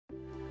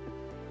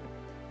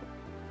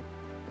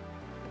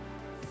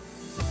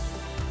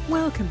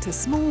Welcome to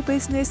Small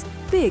Business,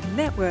 Big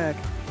Network,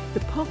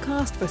 the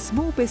podcast for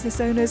small business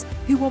owners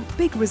who want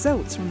big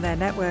results from their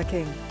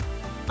networking.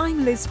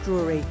 I'm Liz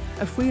Drury,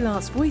 a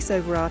freelance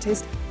voiceover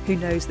artist who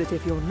knows that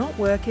if you're not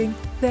working,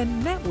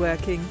 then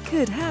networking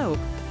could help.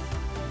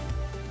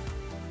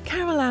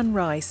 Carol Ann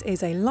Rice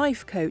is a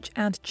life coach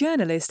and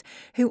journalist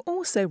who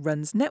also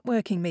runs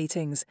networking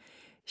meetings.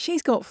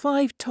 She's got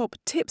 5 top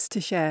tips to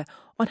share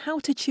on how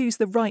to choose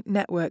the right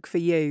network for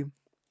you.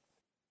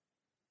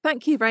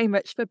 Thank you very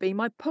much for being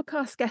my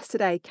podcast guest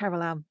today,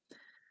 Carol Ann.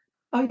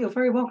 Oh, you're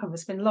very welcome.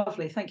 It's been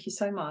lovely. Thank you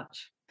so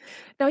much.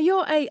 Now,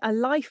 you're a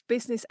life,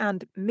 business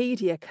and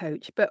media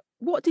coach, but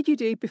what did you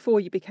do before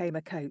you became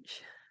a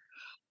coach?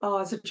 Oh,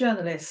 as a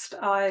journalist,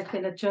 I've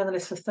been a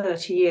journalist for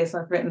 30 years.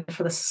 I've written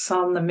for The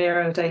Sun, The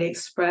Mirror, Daily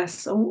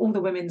Express, all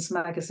the women's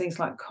magazines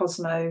like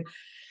Cosmo,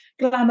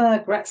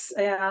 Glamour,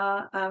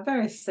 Grazia,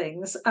 various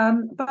things.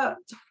 But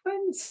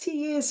 20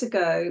 years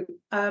ago,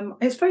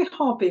 it's very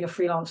hard being a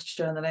freelance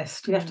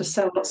journalist. You have to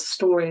sell lots of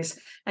stories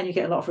and you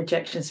get a lot of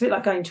rejections. It's a bit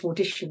like going to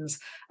auditions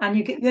and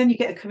you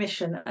get a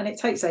commission and it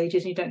takes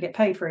ages and you don't get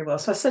paid very well.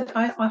 So I said,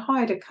 I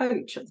hired a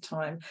coach at the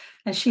time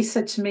and she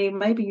said to me,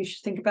 maybe you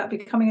should think about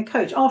becoming a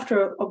coach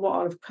after a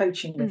while of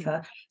coaching with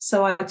her.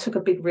 So I took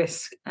a big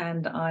risk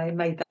and I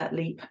made that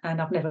leap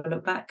and I've never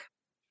looked back.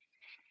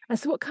 And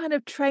so what kind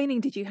of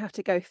training did you have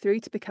to go through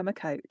to become a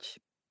coach?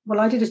 Well,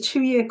 I did a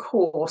 2-year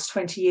course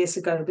 20 years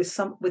ago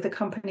with a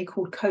company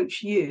called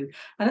Coach U.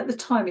 And at the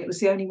time, it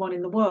was the only one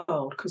in the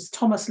world because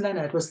Thomas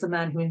Leonard was the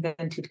man who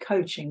invented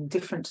coaching,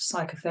 different to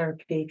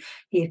psychotherapy.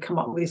 He had come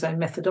up with his own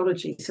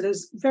methodology. So it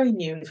was very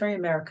new, very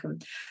American.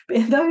 But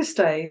in those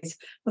days,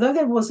 although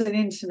there was an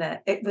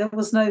internet, there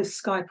was no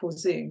Skype or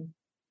Zoom.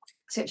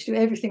 So you had to do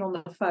everything on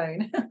the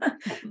phone.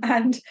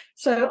 And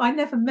so I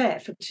never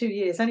met for 2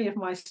 years any of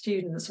my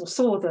students or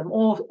saw them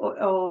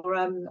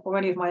or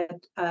any of my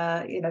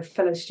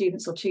fellow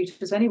students or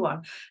tutors,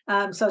 anyone. So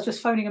I was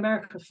just phoning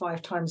America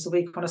 5 times a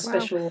week on a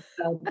special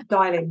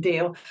dial-in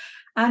deal.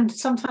 And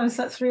sometimes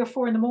at 3 or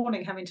 4 in the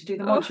morning having to do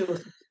the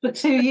modules for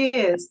 2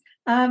 years.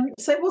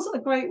 So it wasn't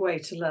a great way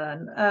to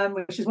learn,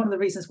 which is one of the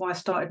reasons why I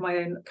started my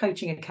own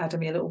coaching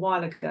academy a little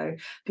while ago,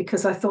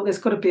 because I thought there's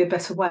got to be a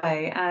better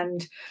way.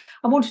 And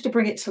I wanted to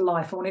bring it to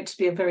life. I want it to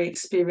be a very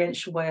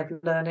experiential way of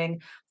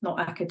learning, not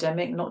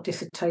academic, not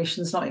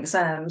dissertations, not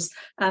exams,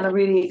 and a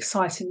really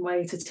exciting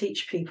way to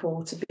teach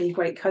people to be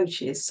great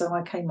coaches. So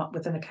I came up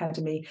with an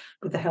academy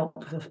with the help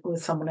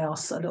with someone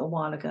else a little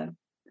while ago.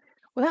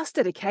 Well, that's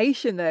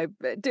dedication, though,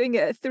 doing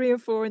it at 3 or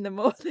 4 in the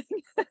morning.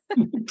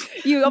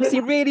 You obviously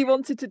really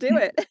wanted to do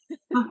it.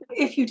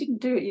 If you didn't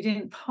do it, you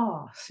didn't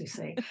pass, you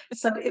see.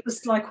 So it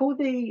was like all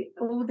the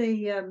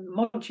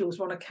modules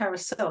were on a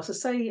carousel. So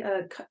say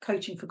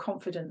coaching for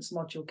confidence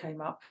module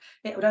came up,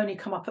 it would only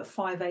come up at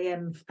 5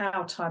 a.m.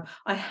 our time.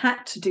 I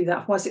had to do that,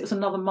 otherwise it was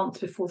another month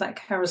before that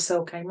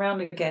carousel came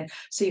round again.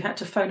 So you had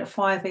to phone at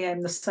 5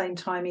 a.m. the same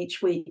time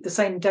each week, the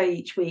same day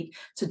each week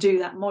to do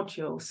that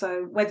module.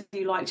 So whether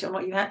you liked it or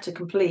not, you had to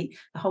complete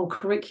the whole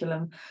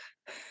curriculum.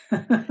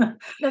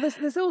 Now,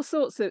 there's all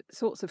sorts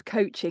of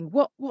coaching.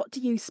 What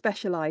do you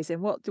specialise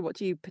in? What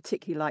do you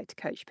particularly like to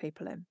coach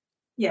people in?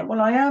 Yeah,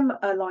 well, I am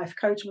a life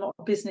coach. I'm not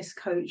a business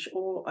coach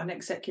or an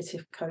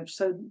executive coach.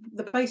 So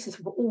the basis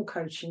of all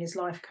coaching is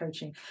life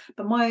coaching.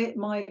 But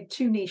my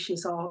 2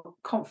 niches are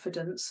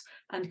confidence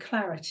and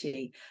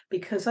clarity,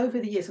 because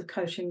over the years of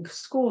coaching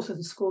scores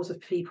and scores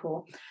of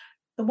people,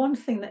 the one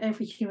thing that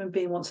every human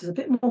being wants is a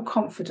bit more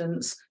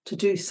confidence to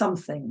do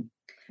something.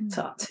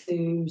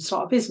 To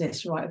start a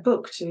business, to write a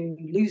book, to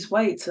lose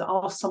weight, to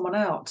ask someone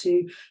out,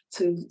 to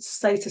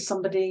say to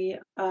somebody,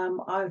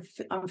 I'm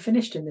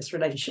finished in this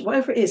relationship,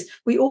 whatever it is.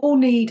 We all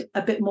need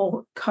a bit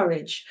more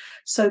courage.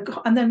 So,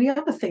 and then the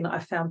other thing that I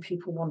found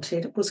people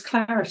wanted was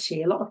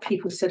clarity. A lot of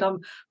people said,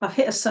 I've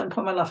hit a certain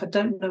point in my life, I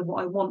don't know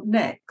what I want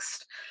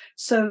next.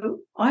 So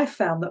I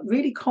found that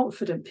really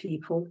confident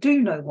people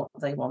do know what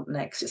they want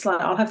next. It's like,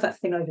 I'll have that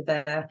thing over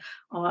there,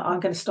 I'm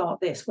going to start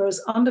this.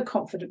 Whereas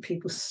underconfident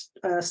people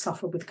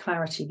suffer with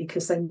clarity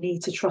because they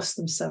need to trust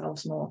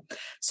themselves more.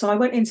 So I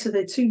went into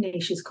the 2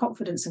 niches,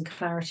 confidence and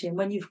clarity. And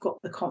when you've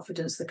got the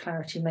confidence, the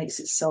clarity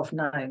makes itself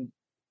known.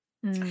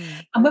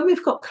 And when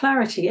we've got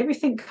clarity,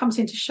 everything comes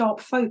into sharp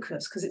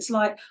focus, because it's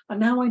like,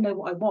 now I know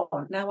what I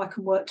want. Now I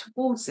can work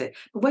towards it.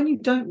 But when you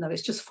don't know,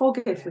 it's just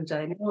fog every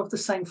day, more of the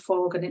same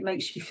fog, and it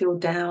makes you feel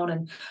down.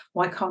 And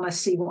why can't I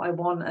see what I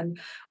want? And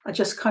I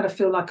just kind of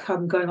feel like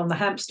I'm going on the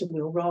hamster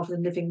wheel rather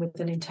than living with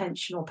an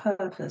intentional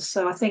purpose.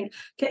 So I think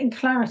getting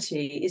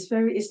clarity is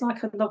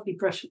like a lovely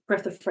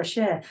breath of fresh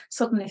air.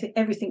 Suddenly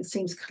everything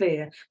seems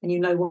clear and you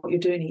know what you're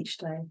doing each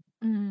day.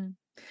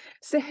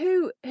 So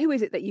who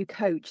is it that you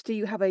coach? Do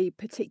you have a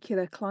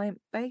particular client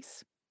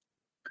base?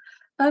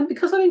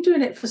 Because I've been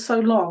doing it for so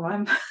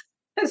long,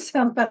 it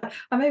sounds bad,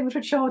 I'm able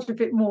to charge a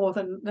bit more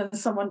than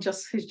someone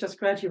who's just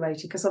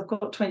graduated, because I've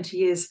got 20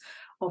 years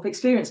of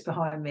experience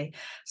behind me.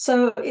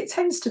 So it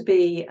tends to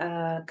be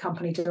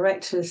company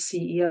directors,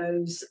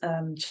 CEOs,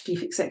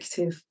 chief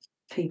executive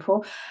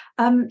people.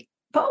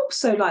 but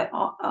also like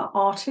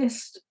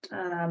artists,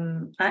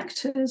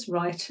 actors,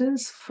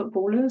 writers,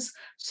 footballers,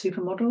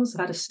 supermodels.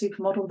 I've had a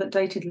supermodel that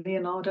dated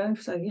Leonardo,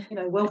 so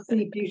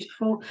wealthy,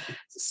 beautiful,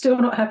 still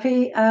not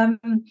happy.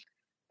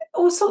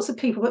 All sorts of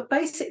people, but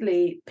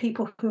basically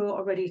people who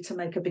are ready to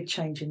make a big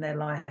change in their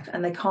life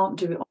and they can't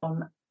do it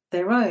on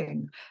their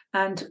own.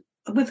 And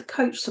with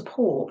coach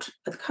support,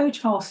 the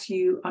coach asks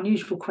you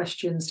unusual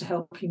questions to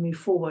help you move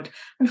forward.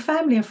 And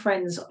family and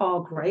friends are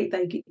great.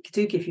 They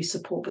do give you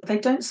support, but they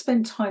don't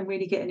spend time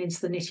really getting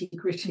into the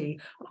nitty-gritty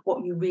of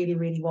what you really,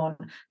 really want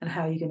and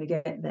how you're going to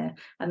get there.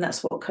 And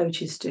that's what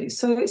coaches do.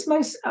 So it's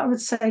I would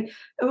say,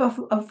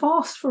 a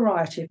vast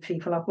variety of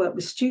people. I've worked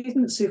with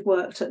students who've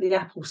worked at the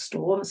Apple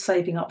store,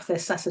 saving up their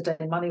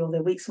Saturday money or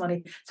their week's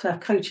money to have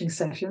coaching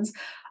sessions,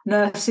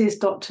 nurses,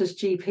 doctors,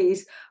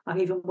 GPs.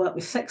 I've even worked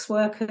with sex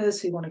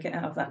workers who want to get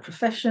out of that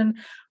profession.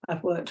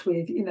 I've worked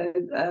with,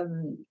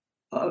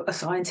 a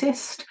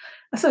scientist.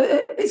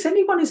 So it's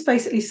anyone who's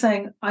basically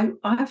saying,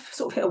 I've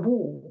sort of hit a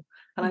wall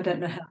and I don't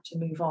know how to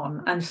move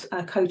on. And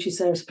a coach is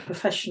there as a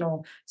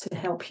professional to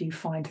help you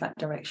find that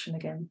direction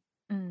again.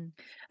 Mm.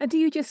 And do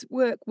you just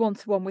work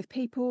one-to-one with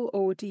people,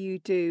 or do you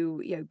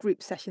do,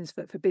 group sessions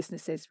for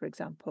businesses, for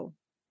example?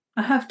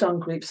 I have done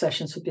group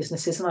sessions for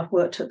businesses, and I've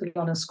worked at the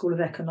London School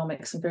of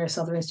Economics and various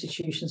other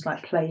institutions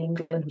like Play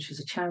England, which is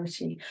a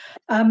charity.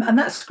 And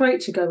that's great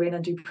to go in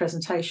and do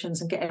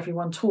presentations and get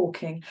everyone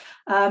talking.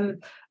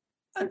 And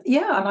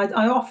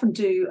I often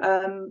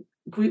do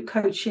group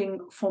coaching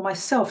for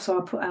myself. So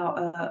I put out,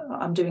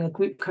 I'm doing a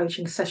group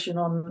coaching session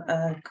on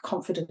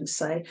confidence,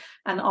 say,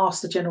 and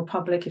ask the general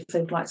public if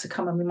they'd like to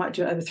come, and we might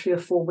do it over 3 or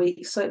 4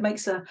 weeks. So it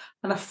makes an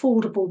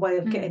affordable way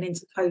of getting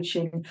into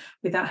coaching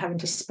without having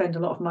to spend a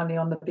lot of money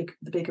on the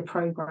bigger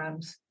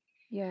programs.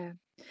 Yeah.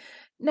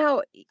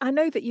 Now, I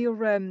know that you're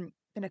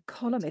been a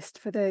columnist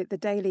for the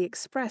Daily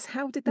Express.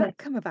 How did Yeah. that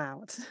come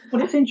about?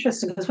 Well, it's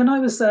interesting because when I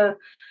was a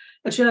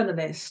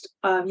journalist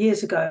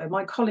years ago,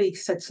 my colleague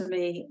said to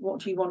me,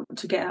 "What do you want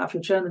to get out of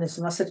your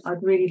journalism?" I said,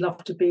 "I'd really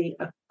love to be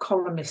a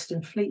columnist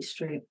in Fleet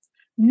Street."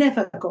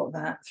 Never got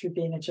that through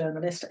being a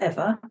journalist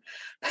ever.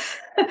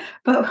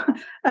 But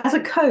as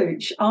a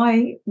coach,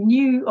 I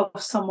knew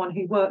of someone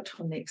who worked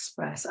on the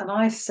Express, and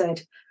I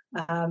said,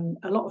 a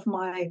lot of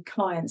my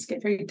clients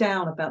get very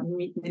down about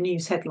the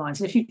news headlines.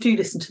 And if you do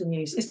listen to the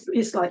news,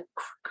 it's like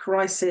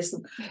crisis,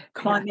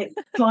 climate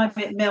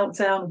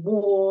meltdown,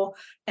 war,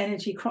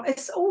 energy crisis.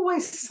 It's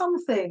always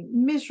something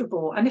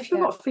miserable. And if you're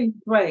not feeling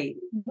great,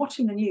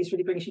 watching the news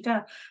really brings you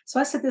down. So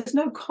I said, there's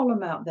no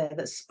column out there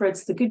that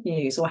spreads the good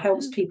news or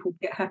helps people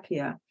get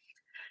happier.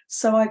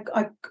 So I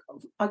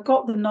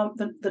got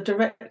the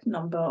direct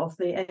number of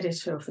the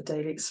editor of the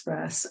Daily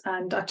Express,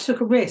 and I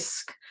took a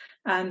risk,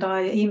 and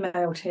I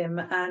emailed him,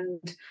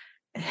 and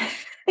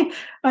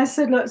I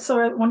said, "Look,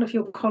 sorry, one of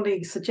your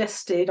colleagues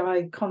suggested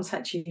I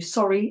contact you.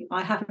 Sorry,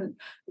 I haven't.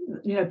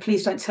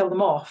 Please don't tell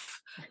them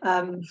off.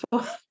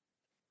 But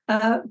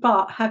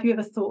have you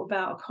ever thought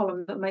about a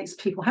column that makes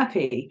people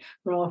happy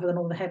rather than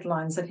all the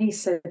headlines?" And he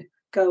said,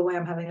 "Go away,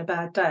 I'm having a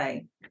bad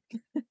day."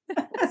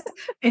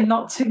 In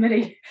not too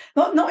many,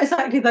 not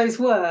exactly those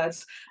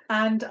words.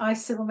 And I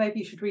said, well, maybe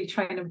you should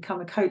retrain and become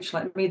a coach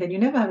like me, then you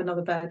never have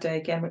another bad day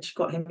again, which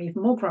got him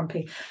even more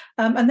grumpy.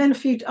 And then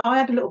I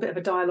had a little bit of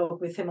a dialogue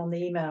with him on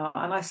the email,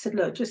 and I said,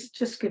 look,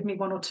 just give me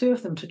 1 or 2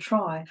 of them to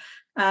try.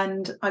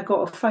 And I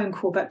got a phone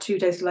call about 2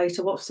 days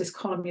later. What's this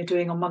column you're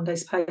doing on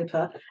Monday's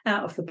paper?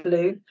 Out of the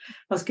blue.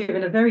 I was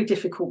given a very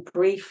difficult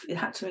brief. It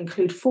had to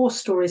include 4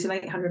 stories in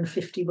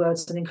 850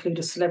 words and include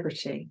a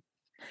celebrity.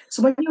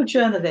 So when you're a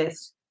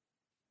journalist,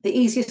 the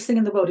easiest thing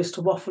in the world is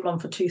to waffle on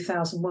for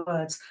 2,000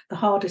 words. The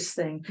hardest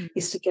thing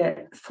is to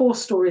get 4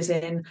 stories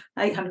in,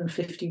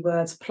 850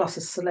 words plus a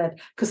celeb,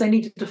 because they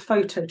needed a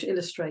photo to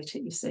illustrate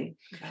it, you see.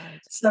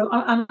 Right. So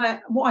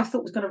what I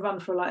thought was going to run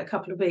for like a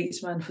couple of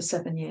weeks ran for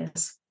 7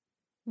 years.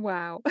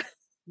 Wow.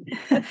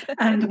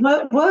 And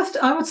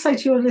I would say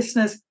to your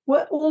listeners,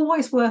 we're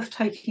always worth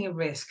taking a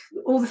risk.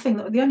 The only thing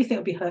that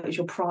would be hurt is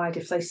your pride.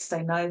 If they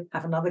say no,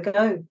 have another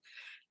go.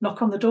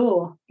 Knock on the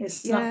door.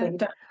 It's nothing.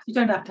 You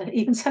don't have to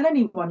even tell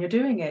anyone you're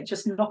doing it.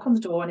 Just knock on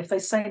the door, and if they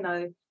say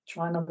no,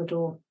 try another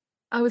door.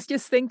 I was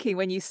just thinking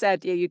when you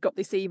said you got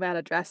this email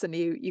address and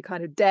you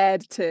kind of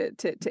dared to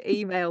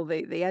email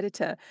the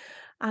editor,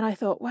 and I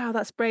thought, wow,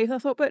 that's brave. And I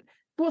thought, but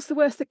what's the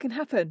worst that can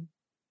happen?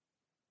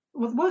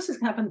 Well, the worst that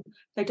can happen,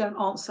 they don't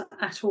answer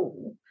at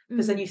all,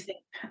 because then you think,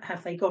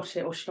 have they got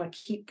it, or should I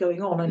keep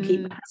going on and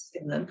keep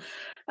asking them?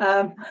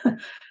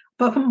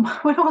 But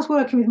when I was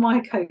working with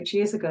my coach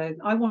years ago,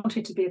 I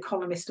wanted to be a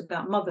columnist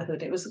about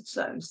motherhood. It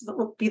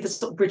would be the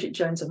sort of Bridget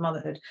Jones of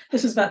motherhood.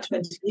 This was about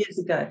 20 years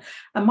ago.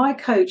 And my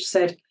coach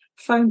said,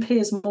 phone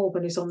Piers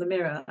Morgan, who's on the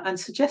Mirror, and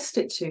suggest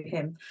it to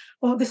him.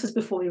 Well, this was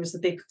before he was the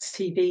big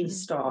TV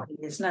star he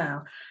is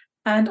now.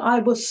 And I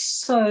was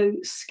so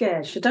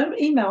scared. So don't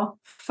email,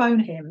 phone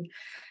him.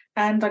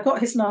 And I got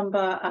his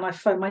number, and I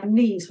phoned. My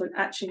knees were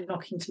actually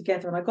knocking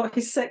together, and I got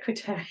his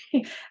secretary,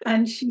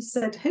 and she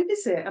said, "Who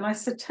is it?" And I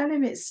said, "Tell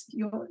him it's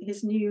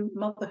his new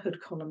motherhood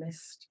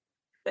columnist."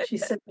 She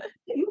said,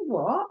 "You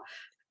what?"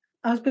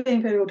 I was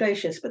being very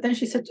audacious, but then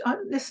she said,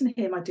 "Listen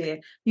here, my dear,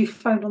 you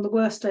phoned on the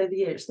worst day of the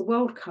year. It's the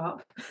World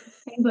Cup.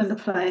 England are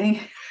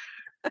playing.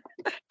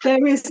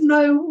 There is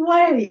no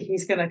way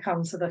he's going to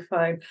come to the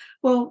phone."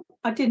 Well,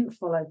 I didn't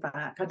follow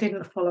back. I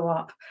didn't follow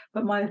up.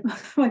 But my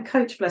my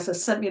coach, bless her,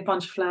 sent me a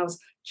bunch of flowers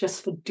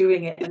just for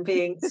doing it and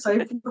being so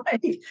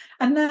brave.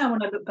 And now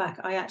when I look back,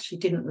 I actually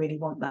didn't really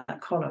want that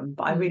column,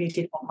 but I really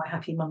did want my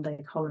Happy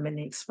Monday column in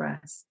the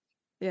Express.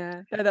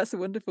 Yeah, no, that's a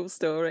wonderful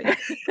story.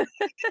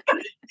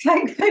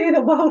 Thankfully,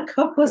 the World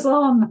Cup was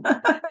on,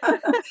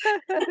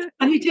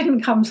 and he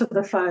didn't come to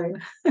the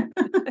phone.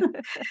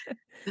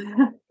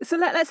 So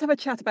let's have a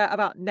chat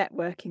about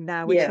networking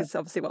now, which Yeah, is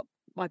obviously what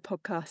my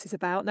podcast is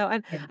about now.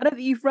 And yeah. I know that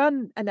you've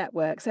run a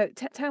network, so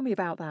tell me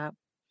about that.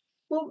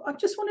 Well, I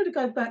just wanted to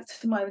go back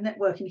to my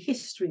networking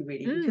history,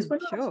 really, because when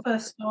I Sure.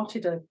 first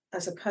started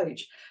as a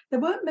coach,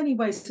 there weren't many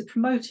ways of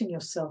promoting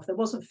yourself. There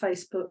wasn't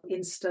Facebook,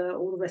 Insta,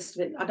 all the rest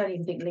of it. I don't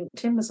even think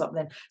LinkedIn was up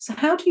then. So,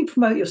 how do you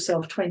promote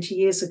yourself 20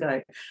 years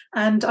ago?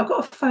 And I got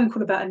a phone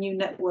call about a new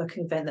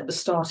networking event that was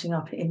starting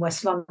up in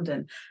West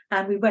London.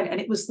 And we went, and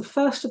it was the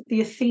first of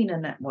the Athena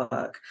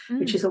Network,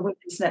 which Mm. is a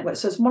women's network.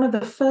 So, it's one of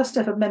the first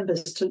ever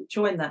members to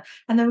join that.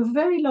 And they were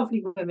very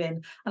lovely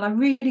women. And I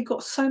really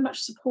got so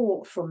much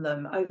support from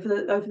them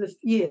over the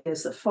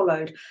years that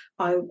followed.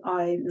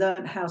 I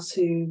learned how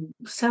to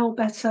sell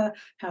better,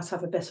 how to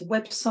have a better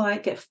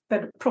website, get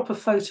better, proper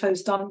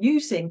photos done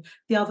using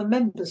the other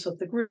members of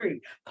the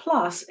group,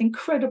 plus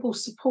incredible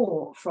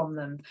support from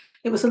them.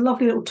 It was a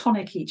lovely little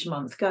tonic each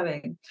month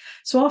going.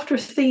 So after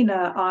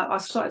Athena, I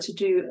started to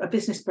do a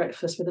business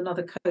breakfast with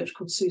another coach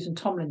called Susan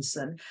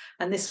Tomlinson.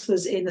 And this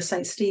was in the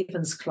St.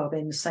 Stephen's Club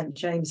in St.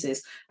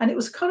 James's. And it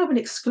was kind of an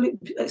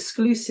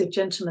exclusive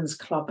gentleman's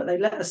club, but they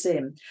let us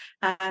in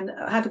and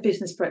had a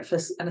business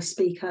breakfast and a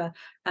speaker,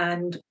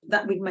 and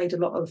that we made a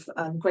lot of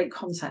great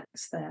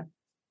contacts there.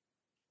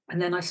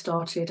 And then I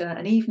started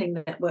an evening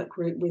network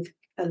group with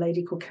a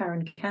lady called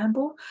Karen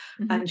Campbell,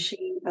 Hmm. and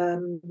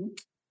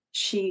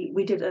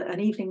we did an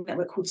evening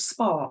network called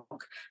Spark,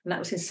 and that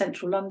was in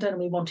central London.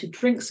 And we wanted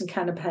drinks and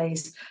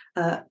canapes,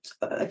 a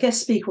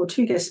guest speaker or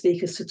two guest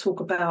speakers to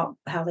talk about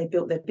how they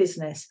built their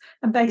business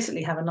and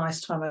basically have a nice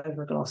time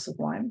over a glass of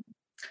wine.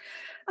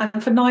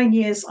 And for 9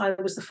 years, I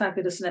was the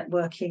fabulous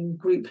networking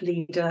group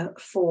leader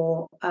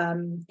for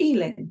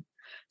Ealing.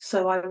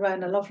 So I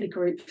ran a lovely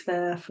group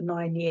there for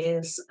 9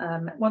 years,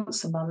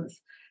 once a month,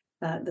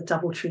 the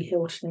Doubletree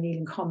Hilton in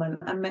Ealing Common,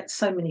 and met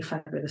so many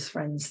fabulous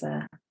friends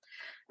there.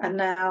 And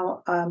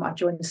now I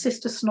joined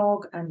Sister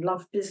Snog and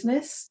Love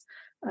Business.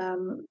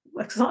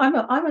 Because I'm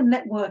a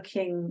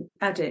networking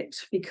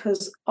addict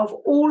because of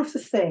all of the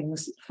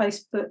things,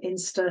 Facebook,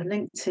 Insta,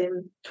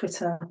 LinkedIn,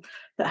 Twitter,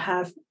 that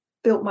have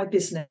built my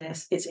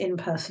business, it's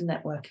in-person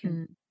networking.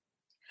 Mm.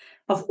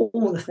 Of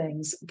all the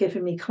things,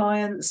 giving me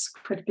clients,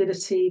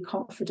 credibility,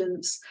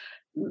 confidence,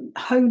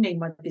 honing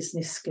my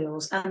business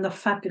skills, and the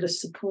fabulous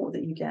support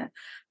that you get.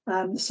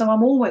 So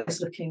I'm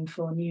always looking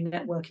for new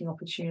networking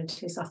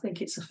opportunities. I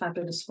think it's a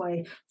fabulous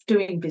way of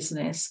doing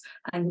business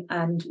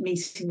and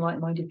meeting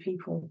like-minded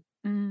people.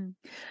 Mm.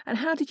 And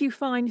how did you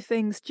find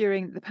things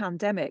during the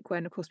pandemic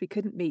when, of course, we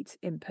couldn't meet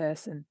in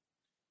person?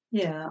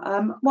 Yeah,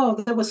 well,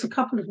 there was a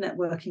couple of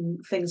networking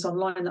things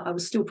online that I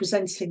was still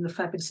presenting the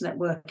fabulous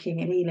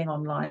networking in Ealing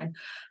online.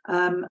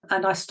 And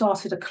I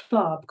started a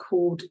club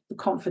called the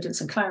Confidence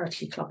and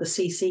Clarity Club, the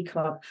CC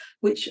Club,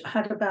 which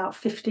had about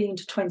 15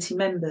 to 20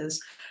 members.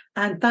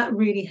 And that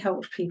really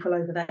helped people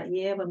over that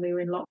year when we were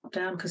in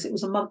lockdown, because it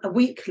was a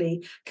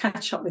weekly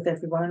catch up with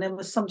everyone. And there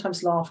was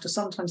sometimes laughter,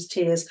 sometimes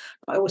tears.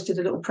 But I always did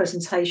a little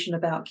presentation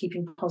about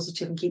keeping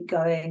positive and keep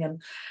going.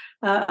 And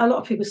a lot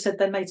of people said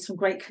they made some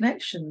great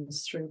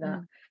connections through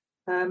that.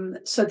 Mm.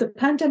 So the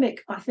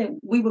pandemic, I think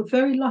we were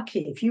very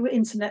lucky. If you were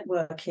into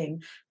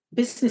networking,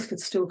 business could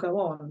still go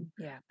on,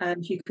 Yeah.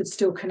 and you could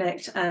still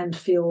connect and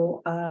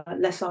feel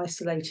less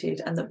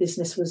isolated, and that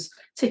business was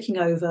ticking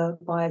over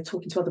by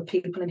talking to other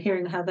people and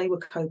hearing how they were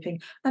coping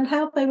and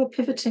how they were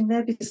pivoting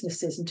their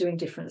businesses and doing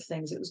different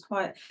things. It was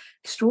quite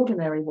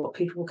extraordinary what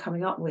people were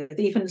coming up with.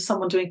 Even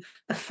someone doing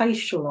a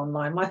facial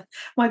online.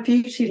 My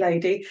beauty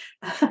lady,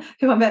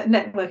 who I met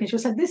networking, she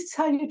was saying, "This is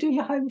how you do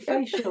your home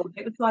facial."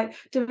 It was like,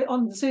 do it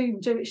on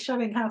Zoom, do it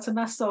showing how to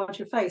massage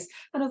your face.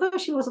 And although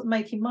she wasn't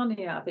making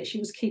money out of it, she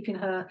was keeping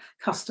her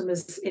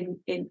customers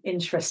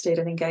interested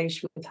and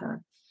engaged with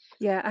her.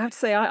 Yeah, I have to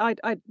say I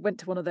went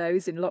to one of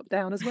those in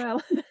lockdown as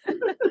well. Yeah,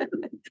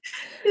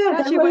 It they're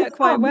actually very worked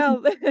quite fun.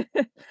 well.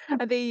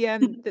 And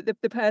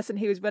the person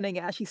who was running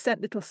it actually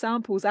sent little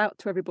samples out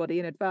to everybody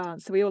in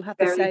advance, so we all had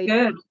the Very same,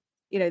 good.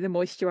 the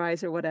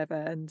moisturizer or whatever,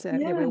 and we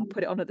Yeah, all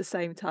put it on at the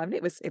same time. And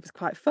it was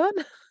quite fun.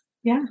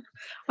 yeah.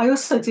 I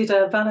also did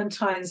a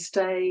Valentine's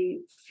Day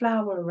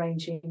flower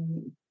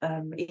arranging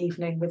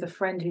evening with a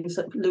friend who's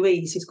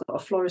Louise, who's got a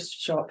florist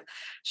shop.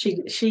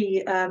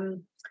 She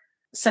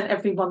sent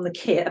everyone the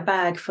kit, a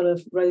bag full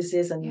of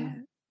roses and Yeah.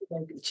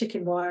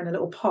 chicken wire in a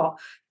little pot,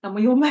 and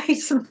we all made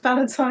some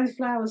Valentine's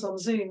flowers on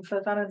Zoom for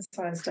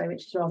Valentine's Day,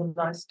 which is rather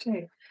nice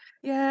too.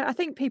 Yeah, I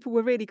think people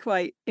were really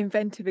quite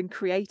inventive and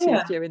creative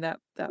Yeah, during that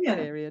yeah.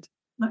 period.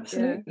 Yeah.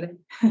 Absolutely.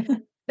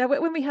 Now,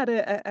 when we had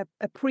a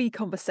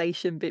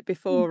pre-conversation bit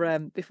before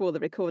the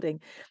recording,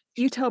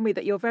 you told me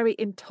that you're very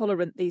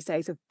intolerant these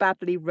days of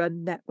badly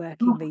run networking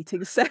Oh,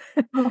 meetings. So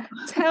oh,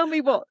 tell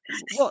me what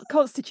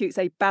constitutes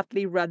a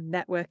badly run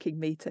networking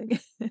meeting?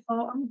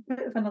 oh, I'm a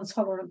bit of an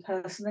intolerant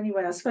person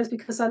anyway, I suppose,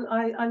 because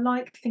I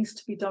like things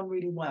to be done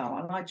really well,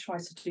 and I try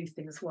to do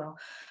things well.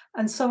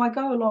 And so I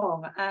go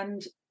along,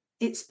 and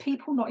it's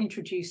people not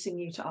introducing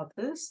you to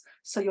others,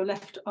 so you're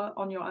left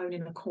on your own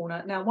in a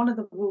corner. Now, one of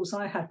the rules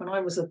I had when I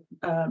was a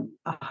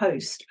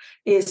host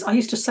is I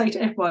used to say to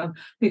everyone,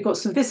 "We've got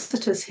some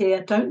visitors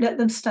here. Don't let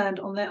them stand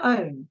on their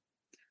own.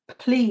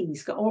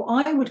 Please go," or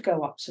I would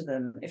go up to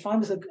them if I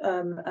was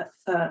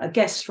a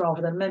guest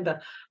rather than a member.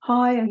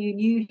 "Hi, are you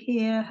new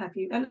here? Have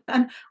you?"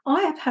 And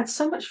I have had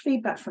so much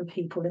feedback from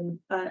people in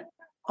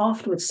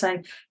afterwards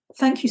saying,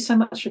 "Thank you so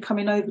much for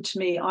coming over to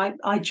me.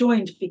 I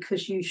joined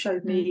because you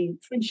showed Mm, me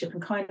friendship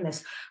and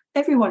kindness."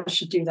 Everyone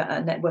should do that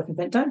at a networking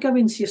event. Don't go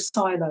into your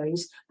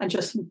silos and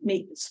just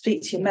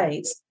speak to your yeah.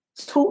 mates.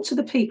 Talk to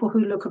the people who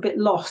look a bit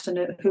lost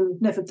and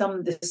who've never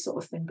done this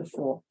sort of thing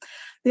before.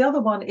 The other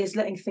one is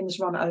letting things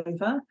run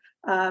over.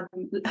 Um,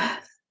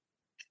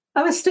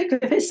 I'm a stickler.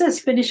 If it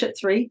says finish at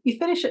 3, you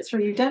finish at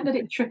 3. You don't let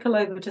it trickle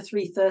over to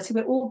 3:30.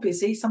 We're all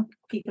busy. Some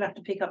people have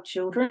to pick up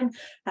children,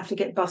 have to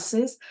get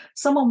buses.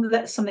 Someone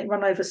let something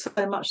run over so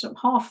much that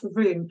half the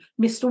room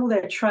missed all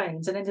their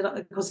trains and ended up,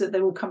 because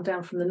they all come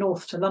down from the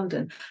north to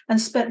London,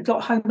 and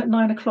got home at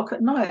 9 o'clock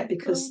at night Oh,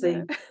 because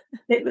no.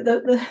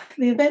 the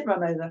event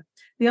ran over.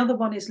 The other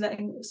one is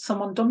letting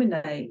someone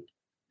dominate.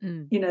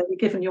 Mm, You're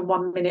given your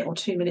 1 minute or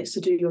 2 minutes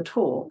to do your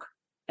talk.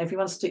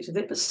 Everyone sticks with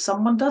it, but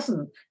someone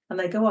doesn't. And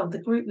they go on. The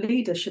group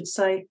leader should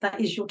say, that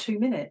is your 2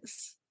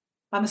 minutes.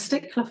 I'm a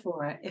stickler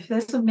for it. If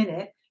there's a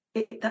minute,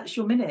 that's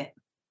your minute.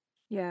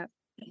 yeah.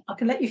 I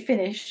can let you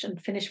finish and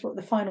finish what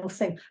the final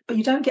thing, but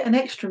you don't get an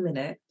extra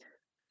minute.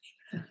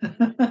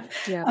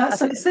 Yeah.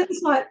 So it's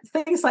things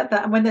like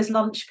that. And when there's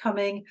lunch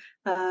coming,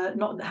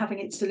 not having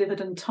it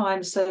delivered in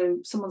time, so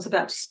someone's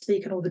about to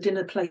speak and all the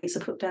dinner plates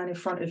are put down in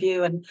front of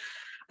you. And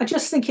I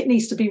just think it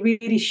needs to be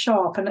really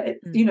sharp. And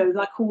Mm,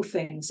 like all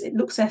things, it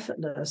looks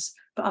effortless,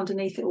 but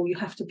underneath it all, you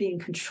have to be in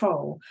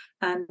control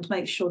and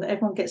make sure that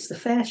everyone gets the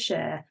fair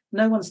share,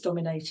 no one's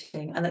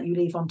dominating, and that you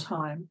leave on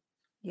time.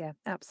 yeah,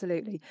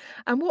 absolutely.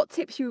 And what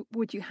tips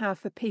would you have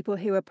for people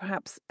who are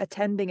perhaps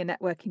attending a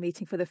networking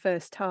meeting for the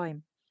first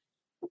time?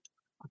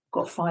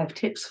 Got 5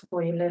 tips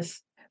for you, Liz.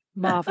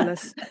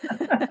 Marvelous.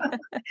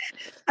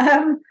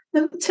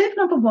 The tip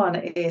number one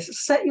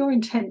is set your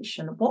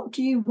intention. What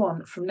do you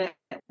want from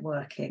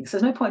networking? So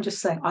there's no point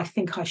just saying, I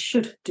think I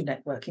should do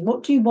networking.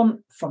 What do you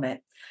want from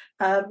it?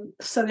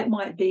 So it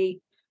might be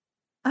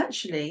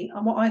actually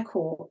what I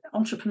call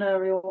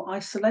entrepreneurial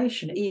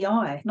isolation,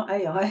 EI, not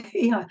AI,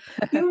 EI.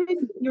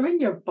 You're in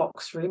your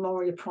box room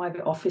or your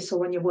private office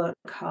or in your work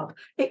hub.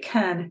 It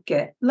can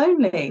get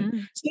lonely.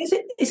 Mm, So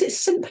is it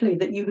simply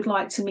that you would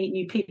like to meet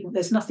new people?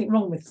 There's nothing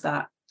wrong with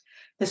that.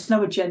 There's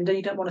no agenda.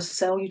 You don't want to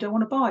sell. You don't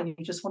want to buy. You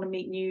just want to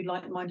meet new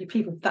like-minded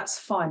people. That's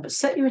fine. But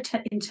set your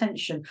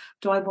intention.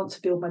 Do I want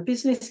to build my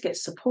business, get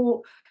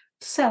support,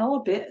 sell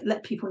a bit,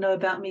 let people know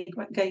about me,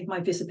 gain my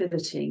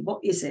visibility?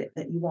 What is it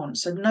that you want?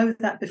 So know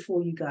that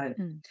before you go.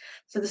 mm,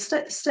 So the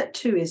step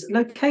two is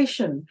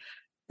location.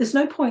 There's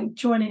no point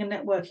joining a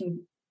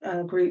networking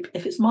group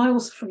if it's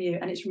miles from you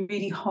and it's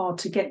really hard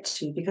to get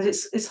to,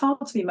 because it's hard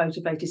to be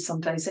motivated some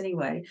days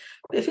anyway.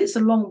 But if it's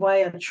a long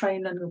way, a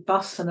train and a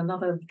bus and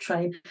another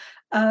train,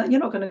 you're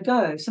not going to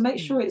go. So make mm,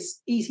 sure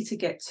it's easy to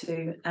get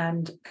to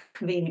and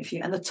convenient for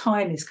you, and the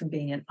time is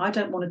convenient. I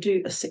don't want to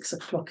do a 6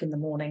 o'clock in the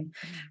morning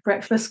mm.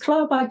 breakfast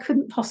club. I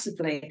couldn't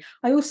possibly.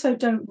 I also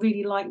don't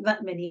really like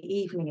that many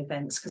evening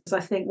events, because I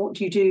think, what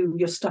do you do?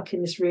 You're stuck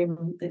in this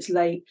room. It's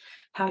late.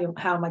 How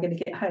am I going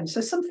to get home?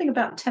 So something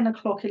about 10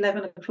 o'clock,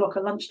 11 o'clock, a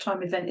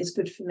lunchtime event is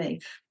good for me.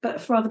 But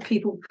for other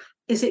people,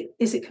 is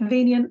it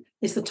convenient?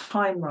 Is the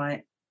time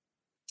right?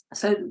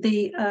 So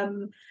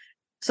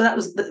that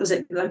was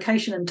it.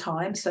 Location and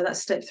time. So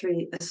that's step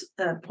 3.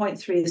 Point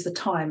 3 is the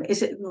time.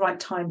 Is it the right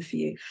time for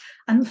you?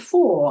 And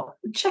 4,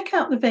 check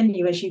out the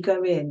venue as you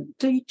go in.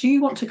 Do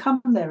you want to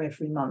come there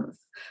every month?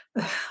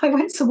 I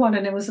went to one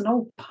and it was an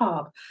old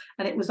pub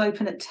and it was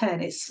open at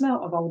 10. It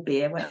smelt of old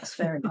beer. Well, that's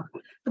fair enough.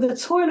 But the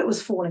toilet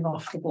was falling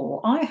off the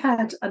wall. I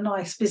had a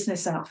nice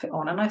business outfit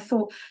on and I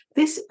thought,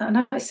 I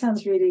know it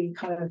sounds really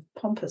kind of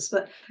pompous,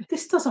 but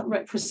this doesn't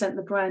represent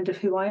the brand of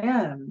who I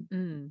am.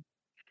 Mm,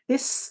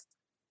 This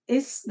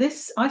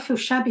I feel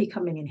shabby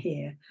coming in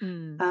here.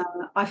 mm,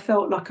 I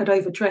felt like I'd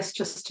overdressed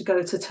just to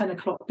go to 10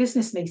 o'clock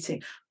business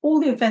meeting. All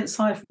the events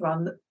I've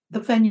run, the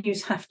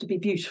venues have to be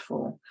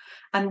beautiful,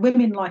 and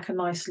women like a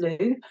nice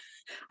loo,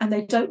 and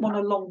they don't want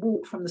a long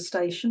walk from the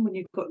station when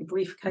you've got your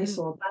briefcase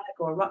mm. or a bag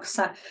or a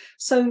rucksack.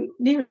 So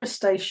near a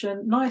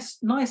station, nice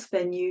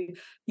venue.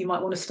 You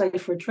might want to stay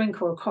for a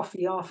drink or a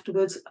coffee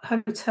afterwards.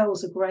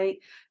 Hotels are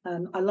great.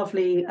 A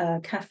lovely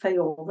cafe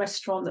or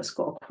restaurant that's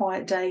got a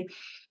quiet day.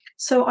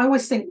 So I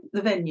always think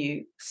the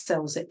venue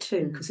sells it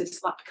too, Mm. because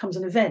it's like becomes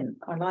an event.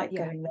 I like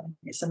Yeah. going there.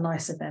 It's a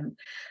nice event.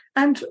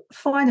 And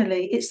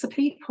finally, it's the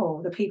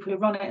people who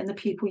run it and the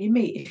people you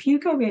meet. If you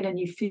go in and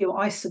you feel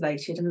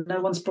isolated and no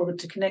one's bothered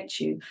to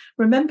connect you,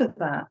 remember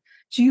that.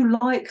 Do you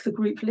like the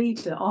group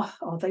leader?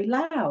 Are they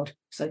loud?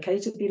 It's okay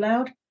to be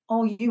loud.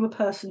 Are you a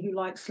person who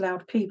likes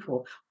loud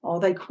people? Are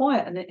they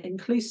quiet and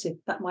inclusive?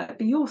 That might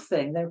be your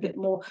thing. They're a bit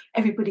more,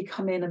 everybody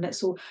come in and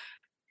let's all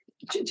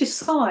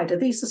decide, are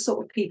these the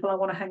sort of people I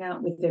want to hang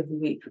out with every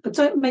week? But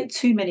don't make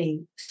too many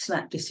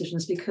snap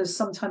decisions, because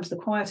sometimes the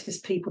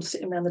quietest people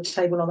sitting around the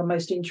table are the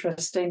most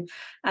interesting,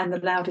 and the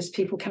loudest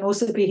people can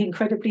also be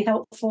incredibly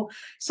helpful.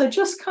 So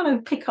just kind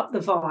of pick up the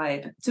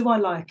vibe. Do I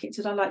like it?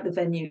 Did I like the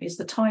venue? Is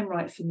the time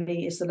right for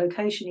me? Is the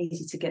location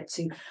easy to get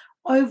to?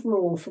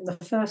 Overall, from the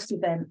first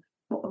event,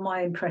 what are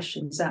my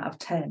impressions out of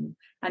 10?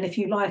 And if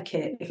you like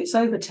it, if it's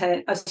over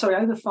 10,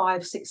 over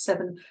 5, 6,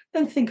 7,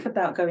 then think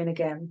about going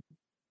again.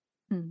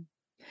 Mm.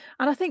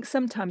 And I think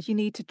sometimes you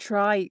need to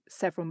try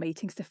several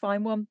meetings to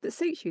find one that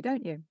suits you,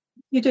 don't you?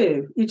 You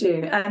do,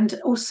 and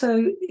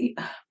also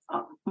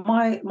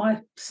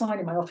my sign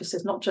in my office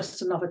is not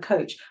just another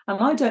coach, and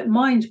I don't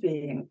mind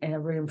being in a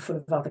room full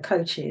of other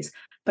coaches,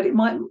 but it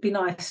might be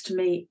nice to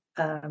meet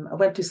a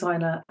web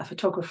designer, a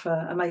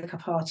photographer, a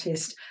makeup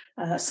artist,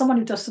 someone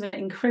who does something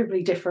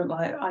incredibly different,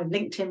 like I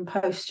LinkedIn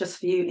post just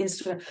for you,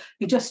 Instagram.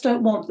 You just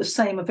don't want the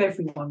same of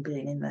everyone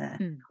being in there.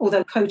 Mm.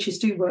 Although coaches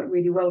do work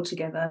really well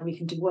together, we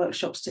can do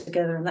workshops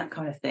together and that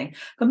kind of thing.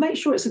 But make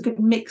sure it's a good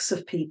mix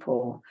of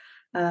people.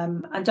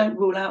 And don't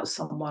rule out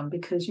someone,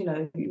 because you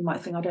might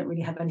think I don't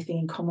really have anything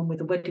in common with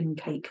the wedding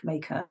cake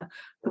maker.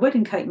 The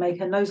wedding cake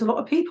maker knows a lot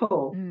of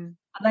people, Mm.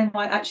 and they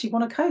might actually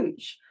want a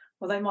coach,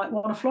 or they might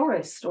want a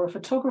florist or a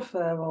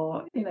photographer,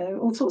 or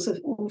all sorts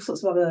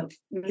of other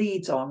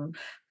leads on.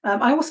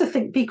 I also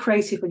think be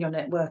creative when you're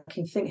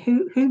networking. Think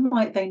who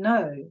might they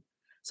know.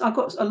 So I've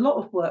got a lot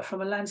of work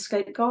from a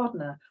landscape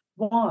gardener.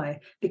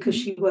 Why? Because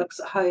Mhm. she works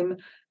at home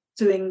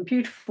doing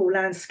beautiful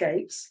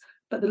landscapes,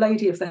 but the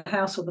lady of the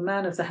house or the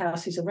man of the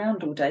house who's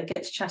around all day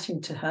gets chatting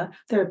to her.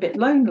 They're a bit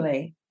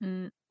lonely.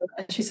 Mm.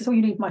 And she says, "Oh,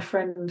 you need my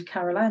friend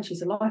Carol Ann.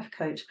 She's a life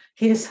coach.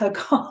 Here's her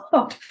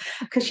card."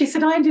 Because she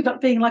said, I ended up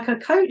being like a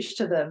coach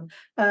to them,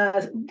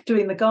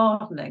 doing the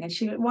gardening. And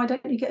she went, "Why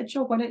don't you get a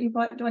job? Why don't you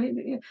write?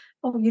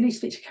 Oh, you need to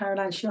speak to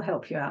Carol Ann. She'll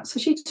help you out." So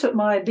she took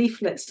my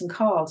leaflets and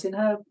cards in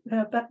her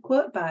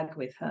work bag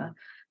with her.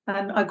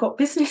 And I got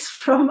business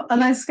from a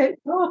landscape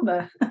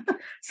gardener.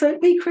 So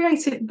be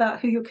creative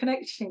about who you're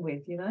connecting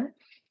with.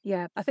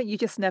 Yeah, I think you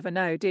just never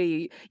know, do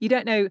you? You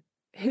don't know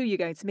who you're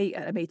going to meet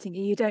at a meeting,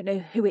 and you don't know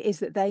who it is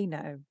that they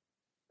know.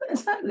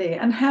 Exactly,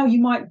 and how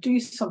you might do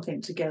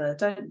something together.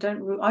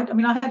 I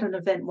mean, I had an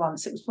event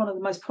once. It was one of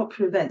the most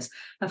popular events,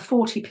 and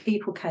 40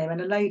 people came,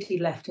 and a lady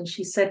left, and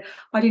she said,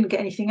 "I didn't get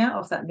anything out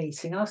of that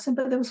meeting." And I said,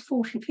 "But there was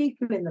 40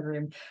 people in the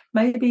room.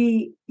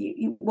 Maybe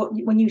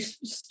when you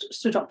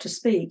stood up to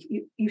speak,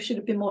 you should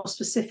have been more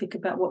specific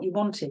about what you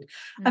wanted."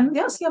 Mm. And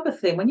that's the other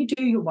thing. When you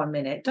do your 1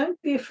 minute,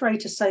 don't be afraid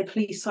to say,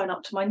 "Please sign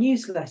up to my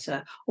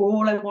newsletter," or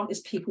 "All I want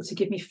is people to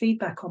give me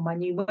feedback on my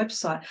new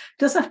website." It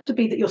doesn't have to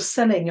be that you're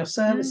selling your Mm.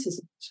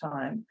 services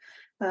time.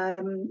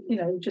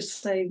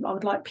 Just say, "I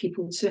would like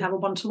people to have a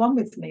one-to-one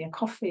with me, a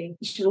coffee,"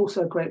 which is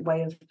also a great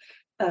way of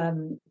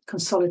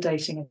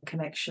consolidating a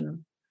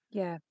connection.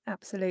 Yeah,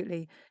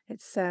 absolutely.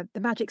 It's the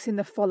magic's in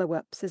the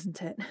follow-ups,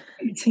 isn't it?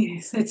 It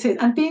is,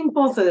 and being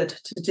bothered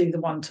to do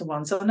the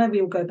one-to-ones. I know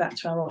we all go back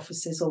to our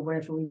offices or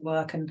wherever we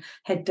work and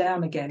head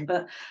down again,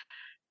 but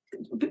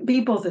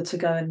be bothered to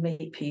go and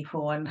meet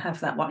people and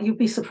have that one. You'll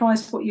be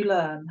surprised what you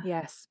learn.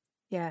 Yes.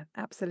 Yeah,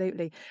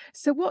 absolutely.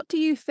 So what do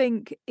you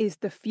think is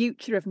the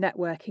future of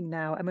networking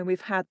now? I mean, we've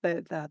had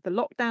the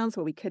lockdowns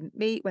where we couldn't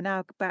meet. We're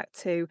now back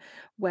to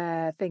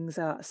where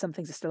some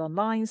things are still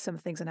online, some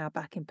things are now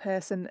back in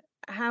person.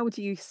 How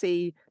do you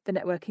see the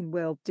networking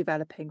world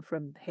developing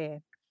from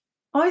here?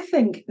 I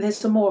think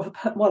there's a more of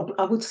well,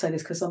 I would say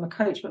this because I'm a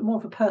coach, but more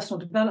of a personal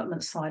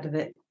development side of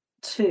it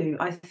too.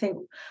 I think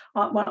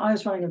when I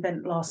was running an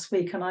event last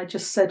week, and I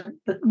just said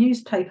the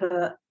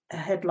newspaper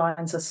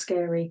headlines are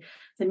scary,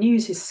 the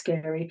news is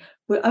scary.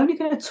 We're only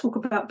going to talk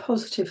about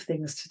positive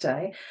things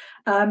today.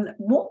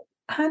 What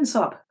hands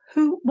up?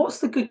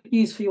 What's the good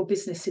news for your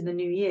business in the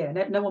new year?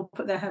 No one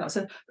put their hand up.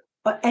 So,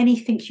 but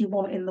anything you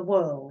want in the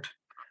world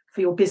for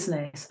your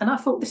business. And I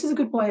thought this is a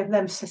good way of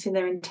them setting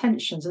their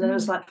intentions. And then it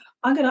was Mm. like,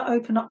 I'm going to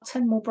open up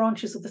 10 more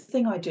branches of the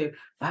thing I do.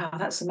 Wow,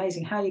 that's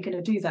amazing. How are you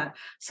going to do that?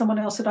 Someone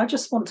else said, I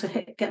just want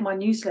to get my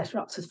newsletter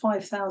up to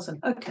 5,000.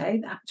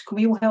 Okay, can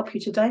we all help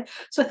you today?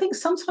 So I think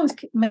sometimes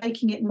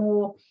making it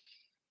more,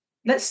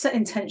 let's set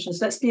intentions,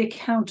 let's be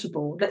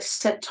accountable, let's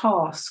set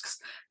tasks,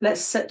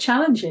 let's set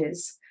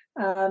challenges.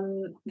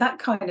 That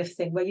kind of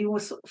thing, where you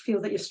also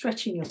feel that you're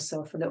stretching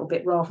yourself a little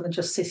bit rather than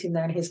just sitting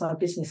there and here's my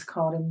business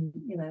card,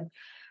 and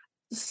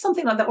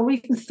something like that, or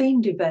even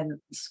themed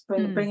events,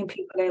 Mm. bringing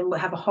people in. We'll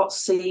have a hot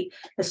seat.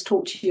 Let's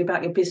talk to you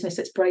about your business.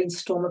 Let's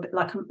brainstorm a bit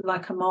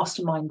like a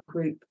mastermind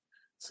group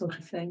sort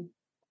of thing.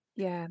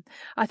 Yeah.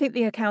 I think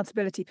the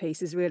accountability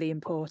piece is really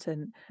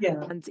important.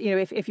 Yeah. And,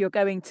 if you're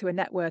going to a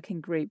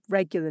networking group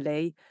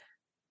regularly,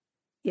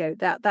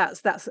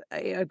 that's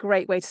a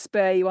great way to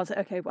spur you on to,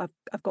 okay, well,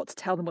 I've got to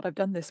tell them what I've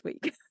done this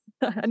week.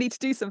 I need to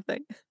do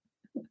something.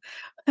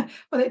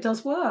 Well, it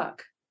does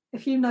work.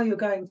 If you know you're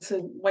going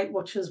to Weight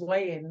Watchers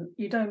weigh-in,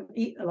 you don't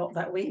eat a lot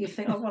that week. You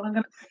think, "Oh, well,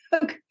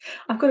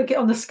 I've got to get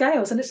on the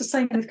scales." And it's the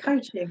same with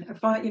coaching.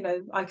 If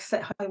I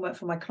set homework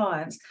for my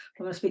clients,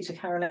 when I speak to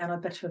Caroline, I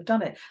better have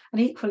done it. And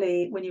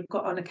equally, when you've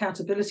got an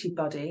accountability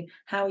buddy,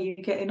 how are you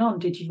getting on?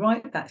 Did you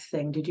write that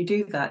thing? Did you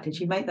do that? Did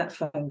you make that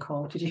phone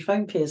call? Did you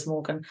phone Piers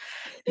Morgan?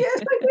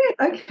 Yes, I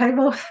did. Okay,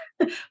 well,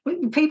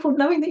 people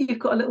knowing that you've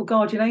got a little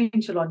guardian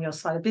angel on your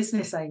side, a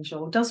business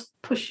angel, does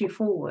push you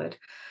forward.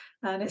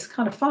 And it's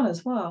kind of fun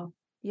as well.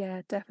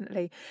 Yeah,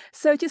 definitely.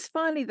 So just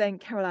finally then,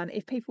 Caroline,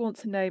 if people want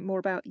to know more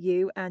about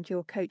you and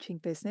your coaching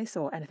business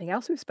or anything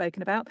else we've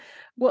spoken about,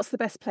 what's the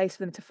best place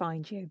for them to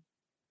find you?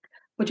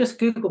 Well, just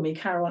Google me,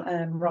 Carol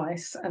Ann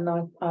Rice, and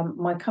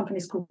my company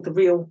is called The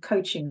Real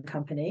Coaching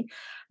Company.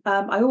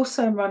 I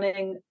also am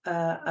running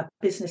a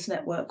business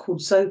network called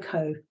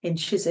Zoco in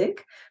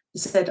Chiswick,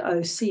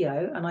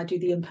 ZOCO, and I do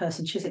the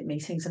in-person Chiswick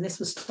meetings. And this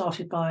was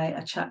started by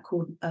a chap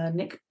called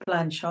Nick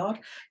Blanchard,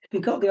 who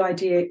got the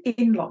idea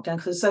in lockdown,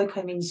 because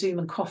Zoco means Zoom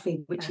and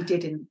coffee, which he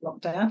did in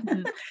lockdown.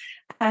 Mhm.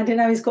 And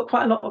he's got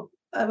quite a lot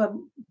of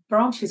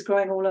branches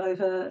growing all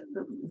over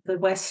the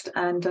west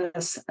and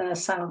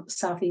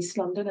southeast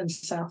London and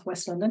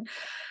southwest London.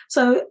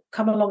 So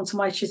come along to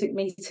my Chiswick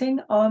meeting.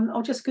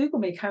 I'll just Google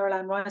me, Carol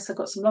Ann Rice. I've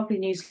got some lovely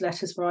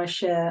newsletters where I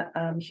share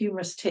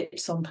humorous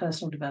tips on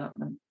personal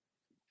development.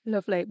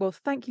 Lovely. Well,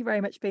 thank you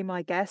very much for being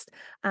my guest,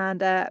 and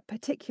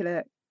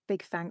particular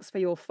big thanks for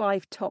your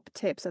 5 top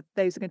tips.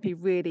 Those are going to be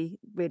really,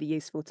 really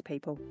useful to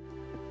people.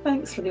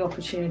 Thanks for the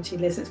opportunity,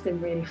 Liz. It's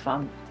been really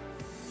fun.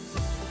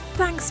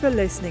 Thanks for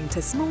listening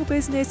to Small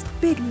Business,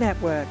 Big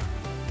Network.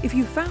 If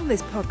you found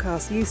this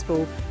podcast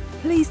useful,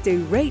 please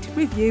do rate,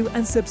 review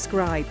and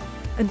subscribe.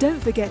 And don't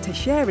forget to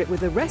share it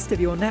with the rest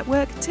of your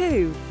network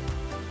too.